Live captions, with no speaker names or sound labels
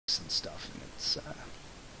and stuff, and it's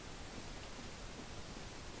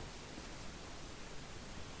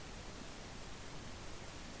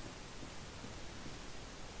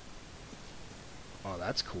oh,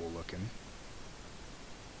 that's cool looking.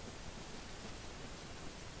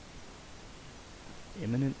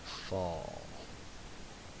 Imminent fall.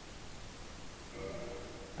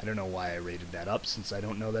 I don't know why I rated that up, since I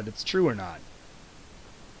don't know that it's true or not.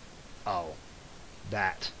 Oh.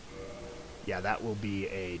 That. Yeah, that will be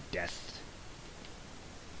a death.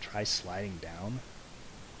 Try sliding down.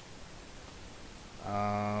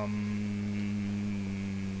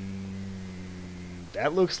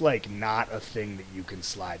 That looks like not a thing that you can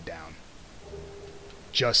slide down.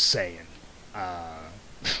 Just saying.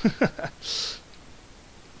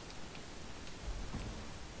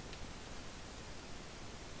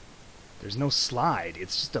 There's no slide.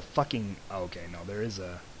 It's just a fucking... Oh, okay, no, there is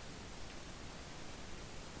a...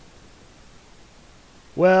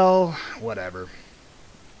 Well, whatever.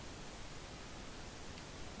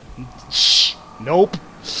 Shh. Nope.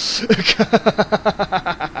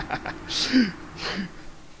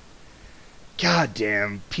 God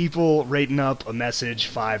damn. People rating up a message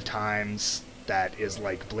 5 times that is,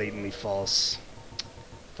 like, blatantly false.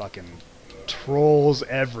 Fucking trolls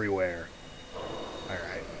everywhere.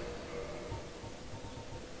 Alright.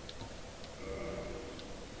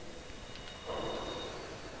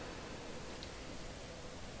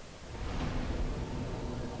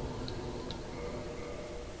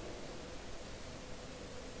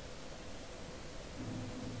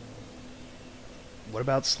 What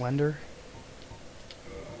about Slender?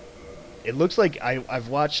 It looks like I've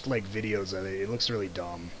watched like videos of it. It looks really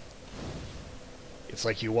dumb. It's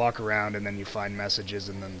like you walk around and then you find messages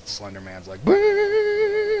and then Slender Man's like,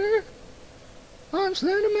 "Brrr, I'm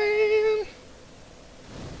Slender Man."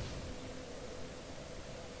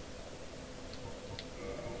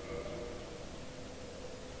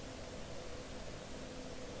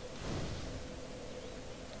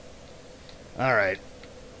 Alright.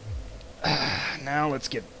 Now let's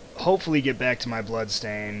hopefully get back to my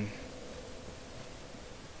bloodstain.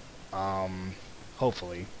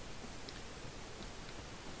 Hopefully.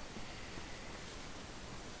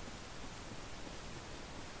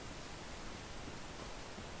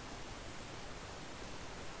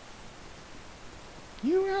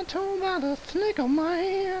 You got told by the Snicker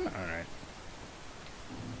Man. Alright.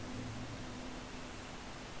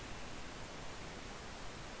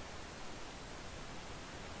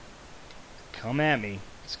 Come at me,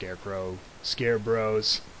 Scarecrow.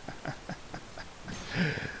 Scarebros.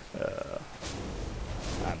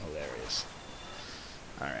 I'm hilarious.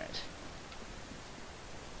 Alright.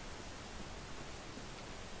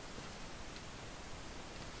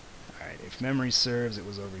 Alright, if memory serves, it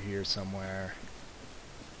was over here somewhere.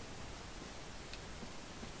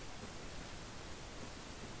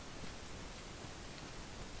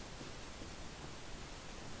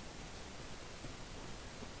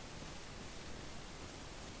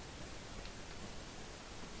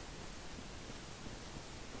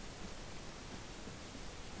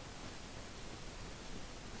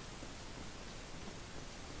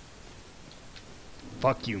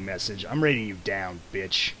 Fuck you, message. I'm rating you down,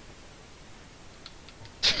 bitch.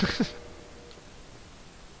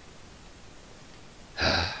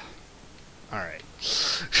 Alright.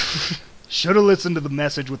 Should've listened to the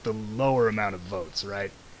message with the lower amount of votes, right?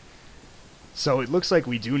 So it looks like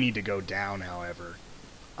we do need to go down, however.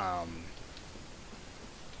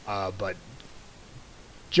 But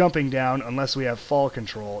jumping down, unless we have fall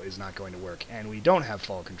control, is not going to work. And we don't have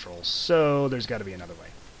fall control, so there's gotta be another way.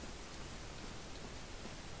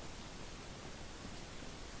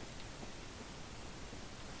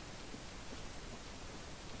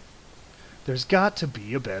 There's got to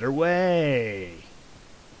be a better way.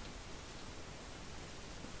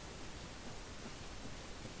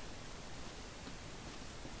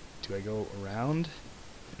 Do I go around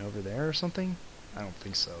and over there or something? I don't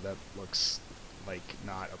think so. That looks like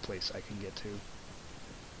not a place I can get to.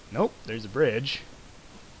 Nope, there's a bridge.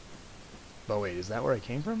 But wait, is that where I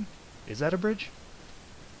came from? Is that a bridge?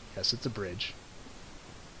 Yes, it's a bridge.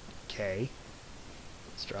 Okay.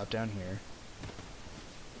 Let's drop down here.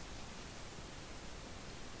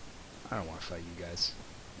 I don't want to fight you guys.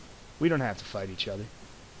 We don't have to fight each other.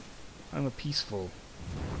 I'm a peaceful...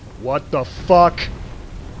 What the fuck?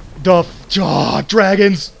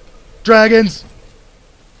 Dragons! Dragons!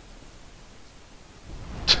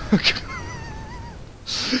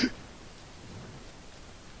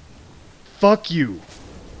 Fuck you.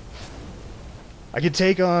 I could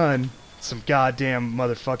take on some goddamn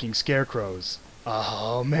motherfucking scarecrows.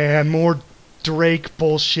 Oh man, more Drake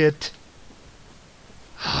bullshit.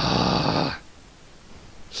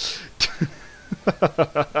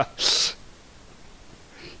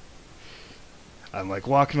 I'm like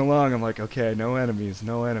walking along, I'm like, okay, no enemies,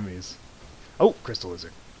 no enemies. Oh, crystal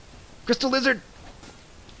lizard. Crystal lizard!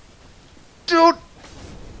 Dude!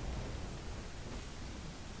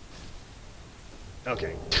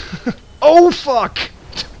 Okay. Oh, fuck!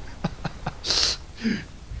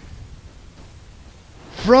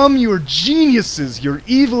 From your geniuses, your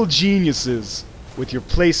evil geniuses, with your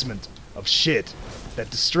placement of shit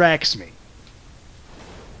that distracts me.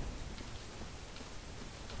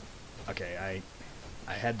 Okay,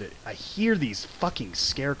 I hear these fucking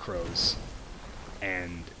scarecrows,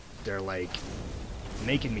 and they're like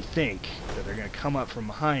making me think that they're gonna come up from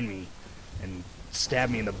behind me and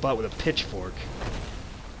stab me in the butt with a pitchfork.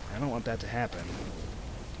 I don't want that to happen.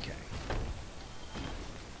 Okay.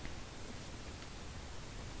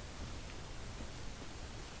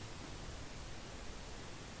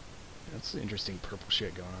 That's interesting purple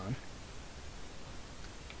shit going on.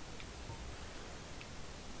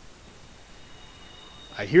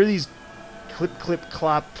 I hear these clip, clip,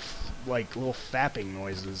 clop, like little fapping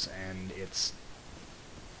noises, and it's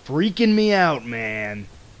freaking me out, man.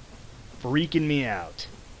 Freaking me out.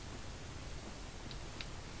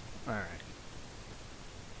 Alright.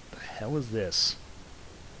 The hell is this?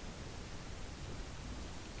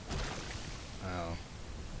 Oh.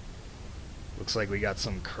 Looks like we got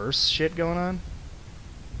some curse shit going on.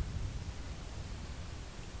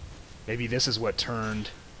 Maybe this is what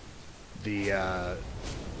turned the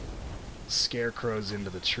scarecrows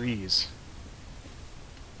into the trees.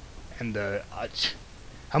 And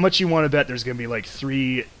how much you want to bet there's going to be like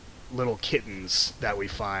 3 little kittens that we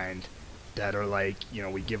find that are like, you know,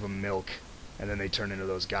 we give them milk and then they turn into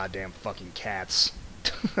those goddamn fucking cats.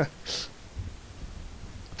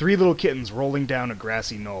 3 little kittens rolling down a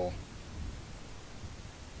grassy knoll.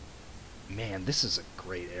 Man, this is a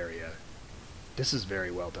great area. This is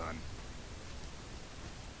very well done.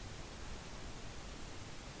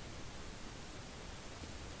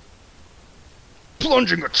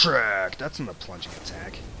 Plunging attack! That's not a plunging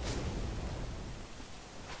attack.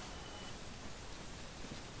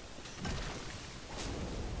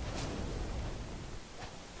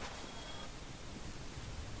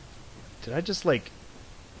 Did I just, like,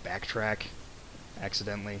 backtrack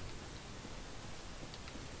accidentally?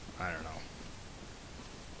 I don't know.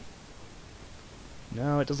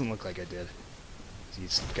 No, it doesn't look like I did.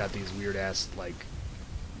 He's got these weird-ass, like,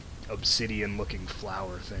 obsidian-looking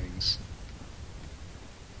flower things.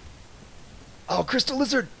 Oh, crystal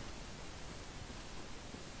lizard!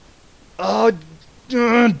 Oh,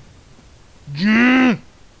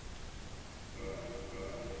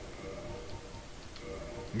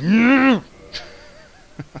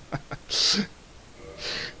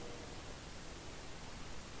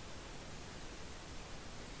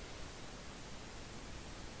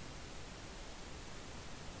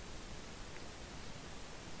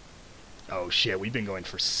 Oh shit, we've been going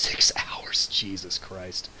for 6 hours. Jesus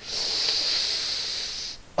Christ.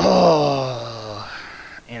 Oh,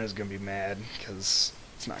 Anna's gonna be mad because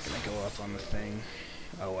it's not gonna go up on the thing.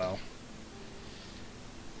 Oh well.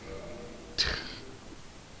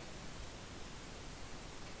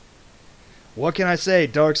 What can I say?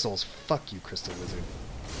 Dark Souls. Fuck you, Crystal Wizard.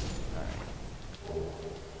 Alright.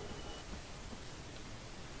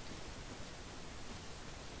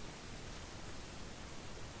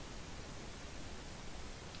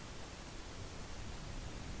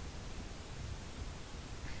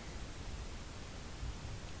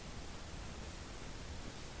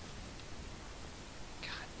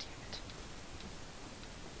 God damn it.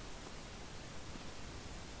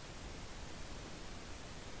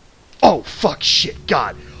 Oh, fuck, shit,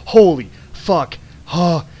 God. Holy fuck.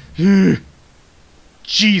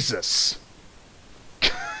 Jesus.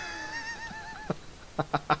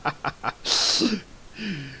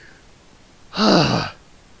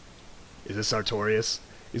 Is this Artorias?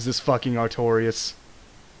 Is this fucking Artorias?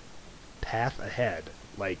 Path ahead.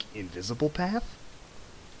 Like, invisible path?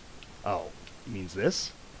 Oh, it means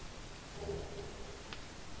this?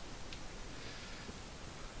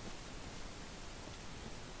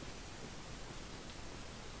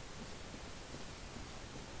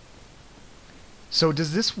 So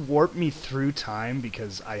does this warp me through time?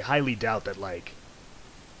 Because I highly doubt that, like...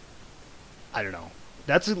 I don't know.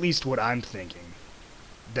 That's at least what I'm thinking.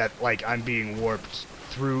 That, like, I'm being warped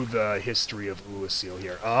through the history of Oolacile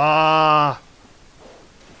here. Ah!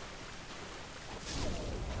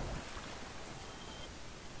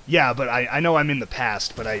 Yeah, but I know I'm in the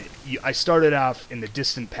past, but I started off in the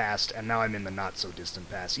distant past, and now I'm in the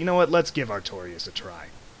not-so-distant past. You know what? Let's give Artorias a try.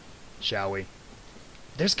 Shall we?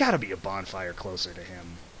 There's gotta be a bonfire closer to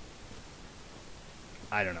him.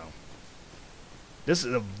 I don't know. This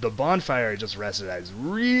is the bonfire I just rested at is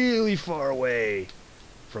really far away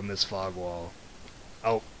from this fog wall.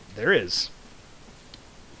 Oh, there is.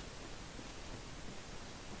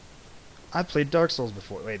 I played Dark Souls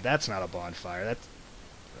before. Wait, that's not a bonfire. That's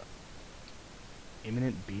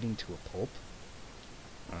imminent beating to a pulp.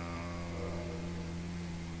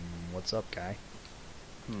 What's up, guy?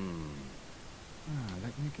 Let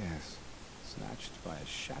me guess. Snatched by a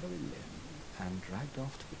shadowy limb and dragged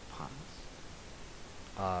off to the past.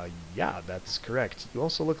 Yeah, that's correct. You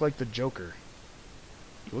also look like the Joker.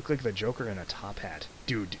 You look like the Joker in a top hat.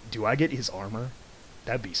 Dude, do I get his armor?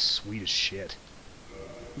 That'd be sweet as shit.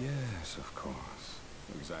 Yes, of course.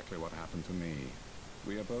 Exactly what happened to me.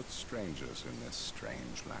 We are both strangers in this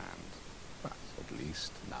strange land. But at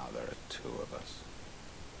least now there are two of us.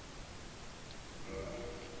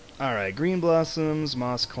 Alright, green blossoms,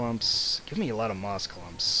 moss clumps. Give me a lot of moss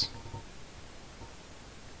clumps.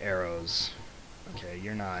 Arrows. Okay,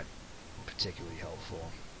 you're not particularly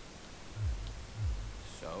helpful.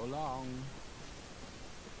 So long.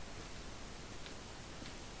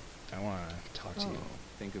 I want to talk to you.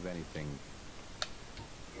 Think of anything.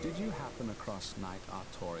 Did you happen across Knight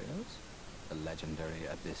Artorias? The legendary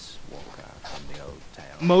abyss walker from the old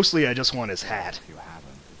tale? Mostly I just want his hat. If you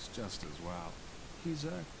haven't, it's just as well. He's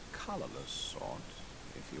a colorless sort,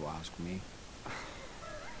 if you ask me.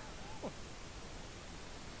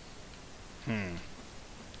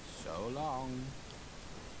 So long.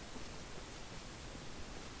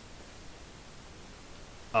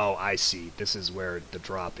 Oh, I see. This is where the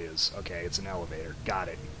drop is. Okay, it's an elevator. Got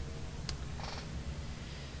it.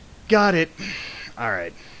 Got it.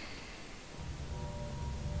 Alright.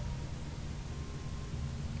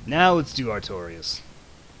 Now let's do Artorias.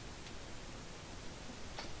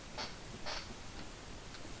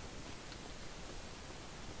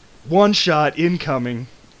 One shot incoming.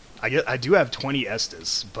 I do have 20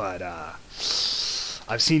 Estus, but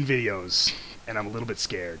I've seen videos, and I'm a little bit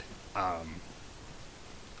scared.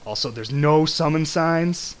 Also, there's no summon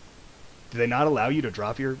signs. Do they not allow you to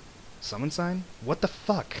drop your summon sign? What the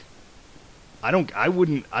fuck? I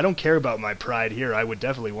don't care about my pride here. I would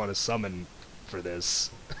definitely want to summon for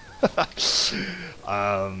this.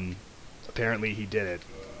 Apparently he did it.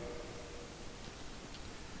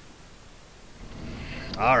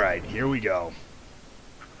 Alright, here we go.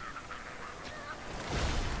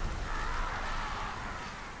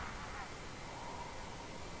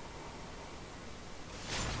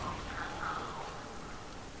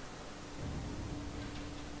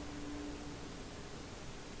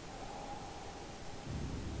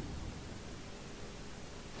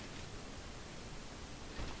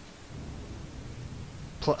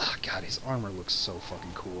 Oh, God, his armor looks so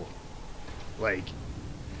fucking cool. Like,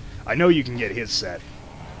 I know you can get his set.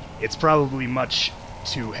 It's probably much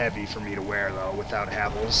too heavy for me to wear, though, without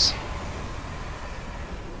Havels.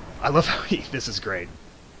 I love how this is great.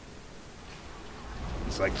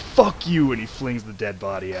 He's like, fuck you, and he flings the dead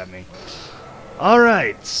body at me.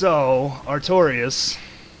 Alright, so, Artorias.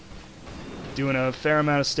 Doing a fair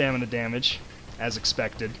amount of stamina damage, as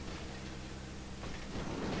expected.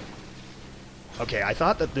 Okay, I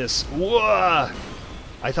thought that this... Whoa!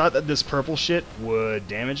 I thought that this purple shit would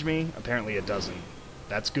damage me. Apparently it doesn't.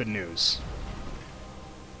 That's good news.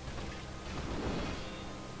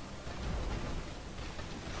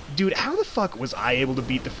 Dude, how the fuck was I able to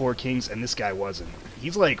beat the Four Kings and this guy wasn't?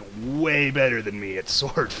 He's like way better than me at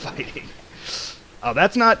sword fighting. Oh,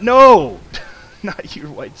 that's not... No! Not your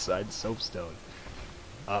white side soapstone.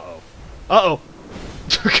 Uh-oh. Uh-oh!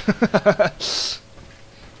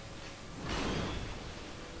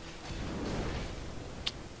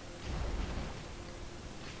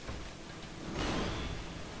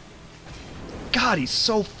 God, he's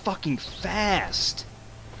so fucking fast.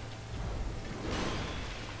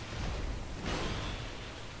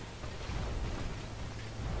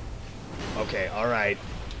 Okay, alright.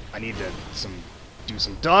 I need to do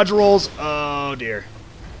some dodge rolls. Oh, dear.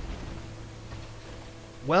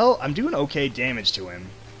 Well, I'm doing okay damage to him.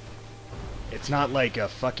 It's not like a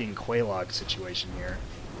fucking Quelaag situation here.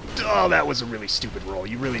 Oh, that was a really stupid roll.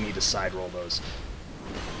 You really need to side roll those.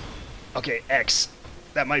 Okay, X.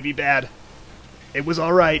 That might be bad. It was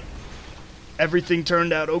alright. Everything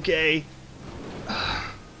turned out okay.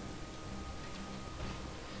 I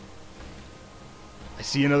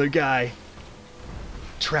see another guy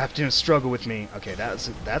trapped in a struggle with me. Okay, that's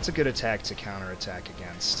a good attack to counterattack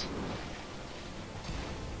against.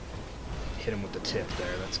 Hit him with the tip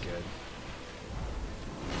there, that's good.